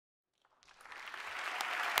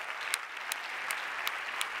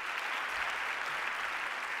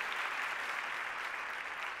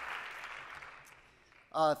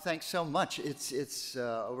Thanks so much. It's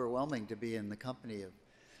overwhelming to be in the company of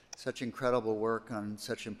such incredible work on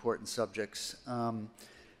such important subjects.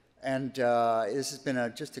 This has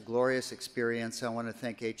been just a glorious experience. I want to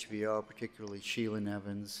thank HBO, particularly Sheila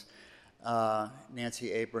Nevins,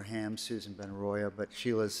 Nancy Abraham, Susan Benaroya, but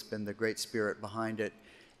Sheila's been the great spirit behind it.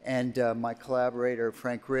 And my collaborator,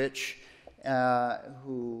 Frank Rich,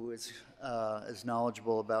 who is as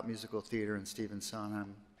knowledgeable about musical theater and Stephen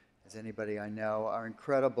Sondheim as anybody I know. Our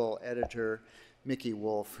incredible editor, Miky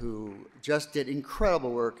Wolf, who just did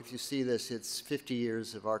incredible work. If you see this, it's 50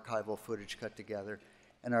 years of archival footage cut together.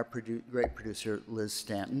 And our great producer, Liz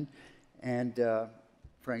Stanton. And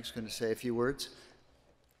Frank's going to say a few words.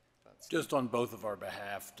 Just on both of our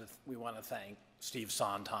behalf, we want to thank Steve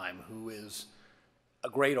Sondheim, who is a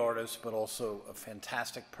great artist, but also a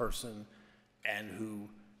fantastic person, and who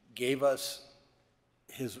gave us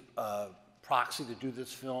his proxy to do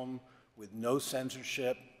this film with no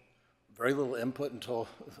censorship, very little input until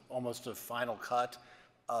almost a final cut,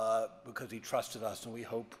 because he trusted us, and we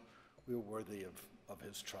hope we were worthy of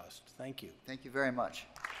his trust. Thank you. Thank you very much.